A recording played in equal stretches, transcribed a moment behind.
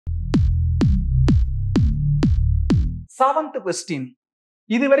Seventh question.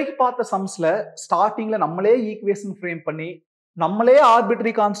 இது வரைக்கும் பார்த்த சம்ஸ்ல ஸ்டார்டிங்ல நம்மளே ஈக்குவேஷன் ஃப்ரேம் பண்ணி நம்மளே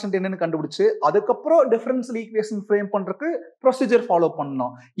ஆர்பிட்ரரி கான்ஸ்டன்ட் என்னன்னு கண்டுபிடிச்சு அதுக்கப்புறம் டிஃபரன்ஷியல் ஈக்குவேஷன் ஃப்ரேம் பண்றதுக்கு ப்ரொசீஜர் ஃபாலோ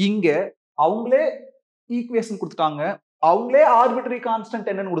பண்ணோம். இங்க அவங்களே ஈக்குவேஷன் கொடுத்துட்டாங்க, அவங்களே ஆர்பிட்ரரி கான்ஸ்டன்ட்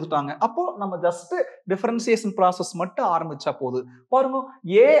என்னன்னு கொடுத்துட்டாங்க. அப்போ நம்ம ஜஸ்ட் டிஃபரன்சியேஷன் ப்ராசஸ் மட்டும் ஆரம்பிச்சா போதும். பாருங்க,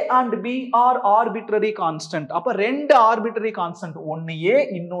 A and B R arbitrary constant. அப்ப ரெண்டு ஆர்பிட்ரரி கான்ஸ்டன்ட், ஒன்னு A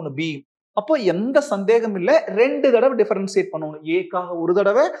இன்னொன்னு B. அப்போ எந்த சந்தேகம் இல்ல, ரெண்டு தடவை டிஃபரன்சியேட் பண்ணணும். ஏக்காக ஒரு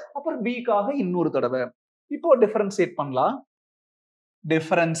தடவை, அப்புறம் பிக்காக இன்னொரு தடவை. இப்போ டிஃபரன்சியேட் பண்ணலாம்.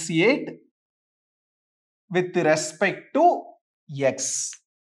 Differentiate with respect to X.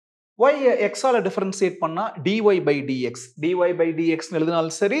 y x ஆல டிஃபரன்சியேட் பண்ணா dy by dx, dy by dx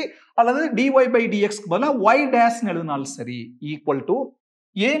எழுதினாலும் சரி, அல்லது dy by dx க்கு பதிலா y dash எழுதினாலும் சரி, ஈக்குவல் டு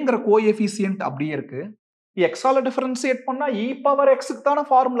ஏங்கிற கோஎஃபிஷியன்ட் அப்படியே இருக்கு. x ஆல டிஃபரன்சியேட் பண்ணா e பவர் x க்கு தான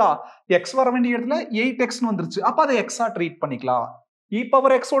ஃபார்முலா. x வர வேண்டிய இடத்துல 8x னு வந்துருச்சு. அப்ப அதை x ஆ ட்ரீட் பண்ணிக்கலாம். e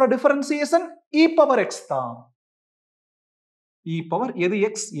பவர் x ஓட டிஃபரன்சியேஷன் e பவர் x தான். e பவர் எது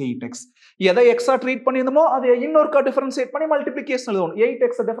x, 8x. எதை x ஆ ட்ரீட் பண்ணிருந்தோமோ அதை இன்னொருக்கா டிஃபரன்சியேட் பண்ணி மல்டிப்ளிகேஷன் எழுதணும்.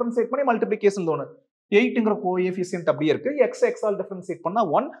 8x டிஃபரன்சியேட் பண்ணி மல்டிப்ளிகேஷன் எழுதணும். 8ங்கற கோஎஃபிஷியன்ட் அப்படியே இருக்கு. x ஆல் டிஃபரன்சியேட் பண்ணா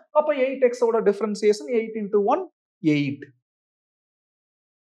 1. அப்ப 8x ஓட டிஃபரன்சியேஷன் 8 into 1 8.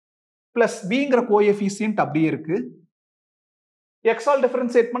 பிளஸ் bங்கற கோஎஃபிஷியன்ட் அப்படியே இருக்கு. x ஆல்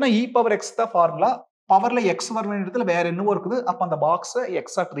டிஃபரன்சியேட் பண்ணா e பவர் x தான் ஃபார்முலா. பவர்ல x வர வேண்டிய இடத்துல வேற என்னவோ இருக்குது. அப்ப அந்த பாக்ஸை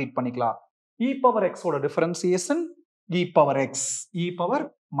x ஆ ட்ரீட் பண்ணிக்கலாம். e பவர் x ஓட differentiation e power x, e power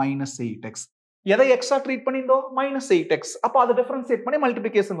minus 8x. எதை x ஆ ட்ரீட் பண்ணிருந்தோம்? minus 8x. அப்ப அதை டிஃபரன்சியேட் பண்ணி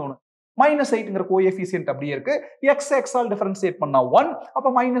மல்டிப்ளிகேஷன் எழுதணும். minus 8ங்கற கோஎஃபிஷியன்ட் அப்படியே இருக்கு. x ஆல் டிஃபரன்சியேட் பண்ணா 1.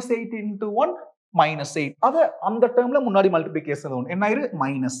 அப்ப minus 8 into 1 minus 8. அத அந்த டேர்ம்ல முன்னாடி மல்டிப்ளிகேஷன் எழுதணும். என்ன ஆயிரு?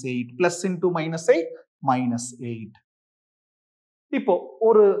 minus 8 plus into minus 8 minus 8. இப்போ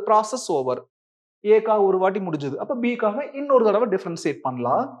ஒரு ப்ராசஸ் ஓவர். ஏக்காக ஒரு வாட்டி முடிஞ்சது. அப்ப பிக்காக இன்னொரு தடவை டிஃபரன்சியேட்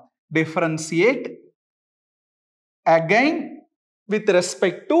பண்ணலாம். Differentiate again with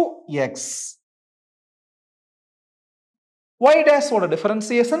respect to x. y dash ஓட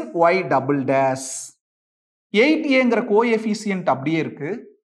differentiation y double dash. 8aங்கற coefficient அப்படியே இருக்கு.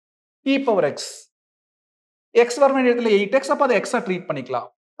 e power x. x வர வேண்டிய இடத்துல 8x, அப்ப அதை x ஆ ட்ரீட் பண்ணிக்கலாம்.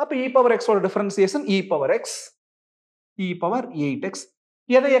 அப்ப e பவர் x ஓட differentiation e power x, e power 8x.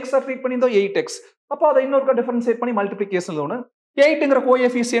 எதை x ஆ ட்ரீட் பண்ணிருந்தோம்? 8x. அப்ப அதை இன்னொருக்கா டிஃபரன்சியேட் பண்ணி மல்டிப்ளிகேஷன் எழுதணும். 8ங்கற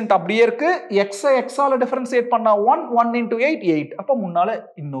கோஎஃபிஷியன்ட் அப்படியே இருக்கு. x ஆல டிஃபரன்சியேட் பண்ணா 1 into 8 8. அப்ப முன்னால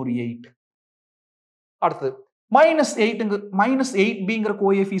இன்னொரு 8. அடுத்து -8bங்கற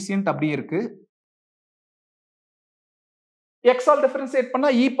கோஎஃபிஷியன்ட் அப்படியே இருக்கு. x ஆல் டிஃபரன்சியேட்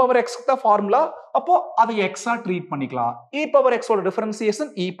பண்ணா e பவர் x க்கு தான் ஃபார்முலா. அப்போ அதை x ஆ ட்ரீட் பண்ணிக்கலாம். e பவர் x ஓட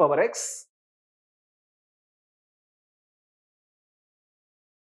டிஃபரன்சியேஷன் e பவர் x.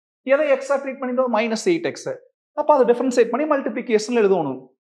 எதை x ஆ ட்ரீட் பண்ணிருந்தோம்? -8x. அப்ப அதை டிஃபரன்சியேட் பண்ணி மல்டிப்ளிகேஷன் எழுதணும்.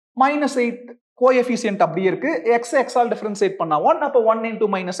 -8 கோஎஃபிஷியன்ட் அப்படியே இருக்கு. x ஆல் டிஃபரன்சியேட் பண்ணா 1. அப்ப 1 into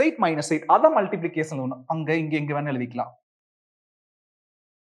 -8 -8. அத மல்டிப்ளிகேஷன் எழுதணும். அங்க இங்க வேணா எழுதிக்கலாம்.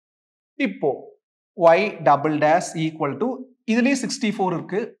 இப்போ y double dash equal to இதுலயே 64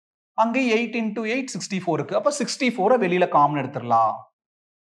 இருக்கு. அங்க 8 into 8 64 இருக்கு. அப்ப 64 வெளியில common எடுத்துறலாம்.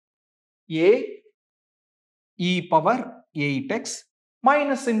 a e power 8x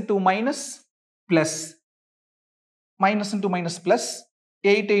minus into minus plus minus into minus plus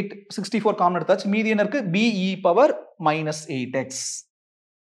 8 8 64 common எடுத்தாச்சு. மீதி என்ன இருக்கு? b e power minus 8x.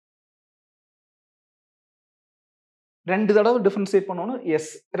 ரெண்டு தடவை டிஃபரன்சியேட் பண்ணனும். எஸ்,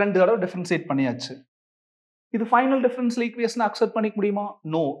 ரெண்டு தடவை டிஃபரன்சியேட் பண்ணியாச்சு. இது ஃபைனல் டிஃபரன்ஷியல் ஈக்குவேஷன் அக்செப்ட் பண்ணிக்க முடியுமா?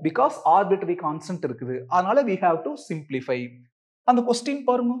 நோ, பிகாஸ் ஆர்பிட்ரரி கான்ஸ்டன்ட் இருக்குது. அதனால we have to simplify. அந்த क्वेश्चन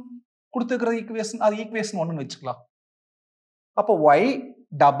பாருங்க, கொடுத்திருக்கிற ஈக்குவேஷன் அது ஈக்குவேஷன் 1 ன்னு வெச்சுக்கலாம். அப்ப y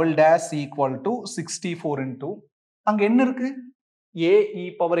double dash equal to 64 into அங்க என்ன இருக்கு? a e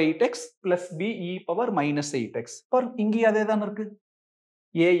power 8x plus b e power minus 8x. பாரு, இங்கே அதே தான் இருக்கு.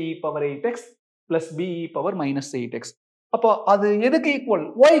 a e power 8x plus b e power minus 8x. அப்போ அது எதுக்கு ஈக்குவல்?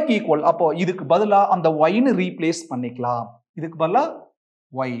 y க்கு ஈக்குவல். அப்போ இதுக்கு பதிலா அந்த y ன்னு ரீப்ளேஸ் பண்ணிக்கலாம். இதுக்கு பதிலா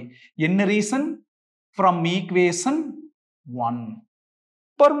y. என்ன ரீசன்? from equation 1.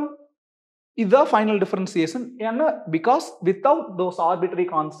 பாருங்க, இதுதான் ஃபைனல் டிஃபரன்சியேஷன். ஏன்னா because without those arbitrary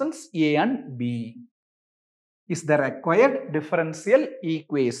constants a and b is the required differential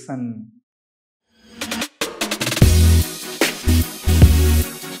equation.